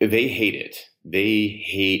 They hate it. They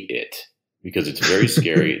hate it because it's very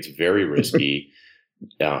scary. It's very risky.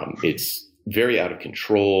 It's very out of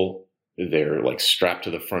control. They're like strapped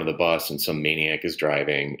to the front of the bus and some maniac is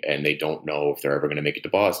driving and they don't know if they're ever going to make it to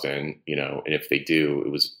Boston, and if they do,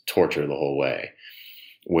 it was torture the whole way.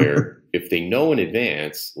 Where if they know in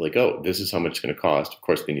advance, like, oh, this is how much it's going to cost, of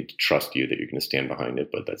course they need to trust you that you're going to stand behind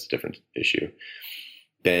it, but that's a different issue.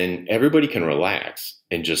 Then everybody can relax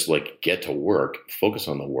and just like get to work, focus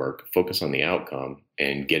on the work, focus on the outcome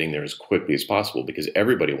and getting there as quickly as possible because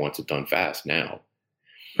everybody wants it done fast now.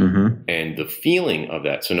 And the feeling of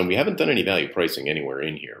that, so no, we haven't done any value pricing anywhere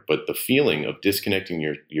in here, but the feeling of disconnecting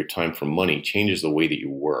your time from money changes the way that you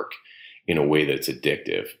work in a way that's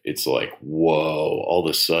addictive. It's like, whoa, all of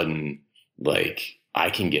a sudden, like I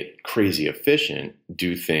can get crazy efficient,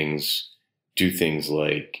 do things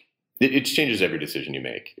like, it changes every decision you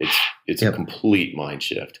make. It's a complete mind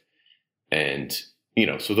shift. And,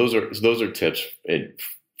 so those are tips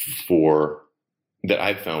for that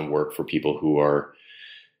I've found work for people who are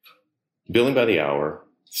billing by the hour,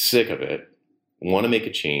 sick of it, want to make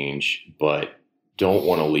a change, but don't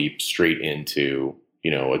want to leap straight into, a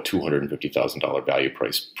 $250,000 value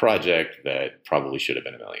price project that probably should have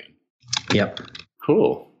been $1 million. Yep.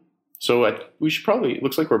 Cool. So we should probably, it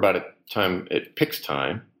looks like we're about at picks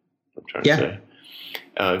time. I'm trying to say.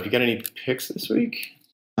 Have you got any picks this week?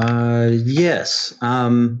 Yes.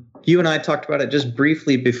 You and I talked about it just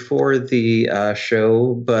briefly before the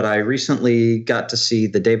show, but I recently got to see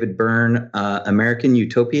the David Byrne American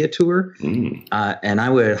Utopia tour. And I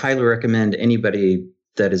would highly recommend anybody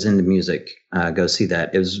that is into music go see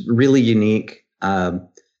that. It was really unique.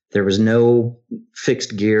 There was no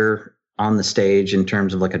fixed gear on the stage in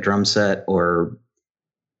terms of like a drum set or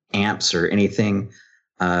amps or anything.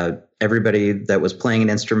 Everybody that was playing an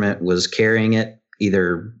instrument was carrying it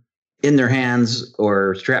either in their hands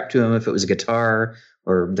or strapped to them if it was a guitar,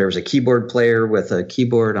 or there was a keyboard player with a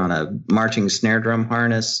keyboard on a marching snare drum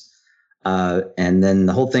harness. And then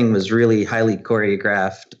the whole thing was really highly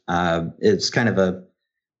choreographed. It's kind of a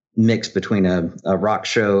mix between a rock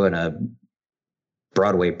show and a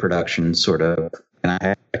Broadway production sort of, and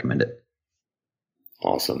I recommend it.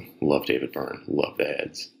 Awesome. Love David Byrne. Love the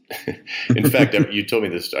heads. In fact, you told me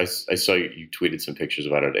this. I saw you tweeted some pictures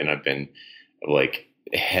about it, and I've been like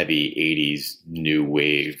heavy 80s new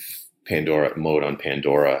wave Pandora mode on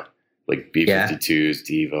Pandora, like B-52s,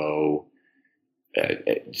 Devo,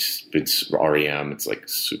 it's REM. It's like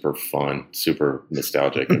super fun, super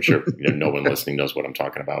nostalgic. I'm sure no one listening knows what I'm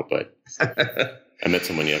talking about, but I met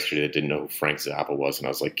someone yesterday that didn't know who Frank Zappa was, and I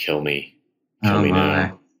was like, kill me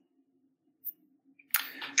now.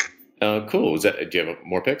 Cool. Do you have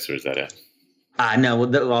more picks, or is that it? No,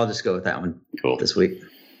 I'll just go with that one. Cool. This week.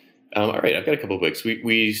 All right, I've got a couple of picks.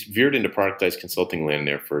 We veered into productized consulting land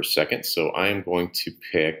there for a second, so I am going to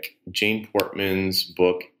pick Jane Portman's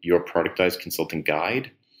book, Your Productized Consulting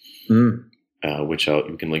Guide, which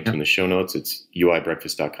you can link to in the show notes. It's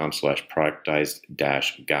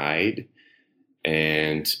uibreakfast.com/productized-guide,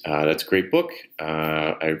 and that's a great book.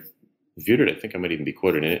 I viewed it. I think I might even be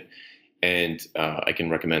quoted in it. And I can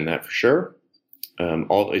recommend that for sure.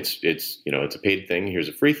 It's a paid thing. Here's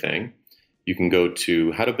a free thing. You can go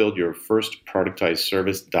to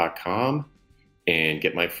howtobuildyourfirstproductizeservice.com and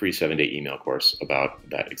get my free 7-day email course about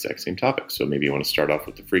that exact same topic. So maybe you want to start off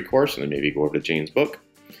with the free course and then maybe go over to Jane's book.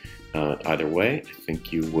 Either way, I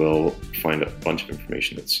think you will find a bunch of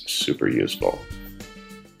information that's super useful.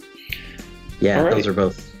 Yeah, those are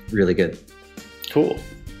both really good. Cool.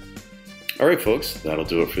 All right, folks, that'll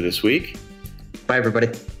do it for this week. Bye, everybody.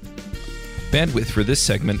 Bandwidth for this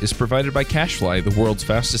segment is provided by CacheFly, the world's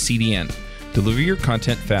fastest CDN. Deliver your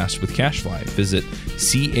content fast with CacheFly. Visit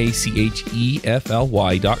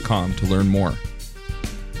CacheFly.com to learn more.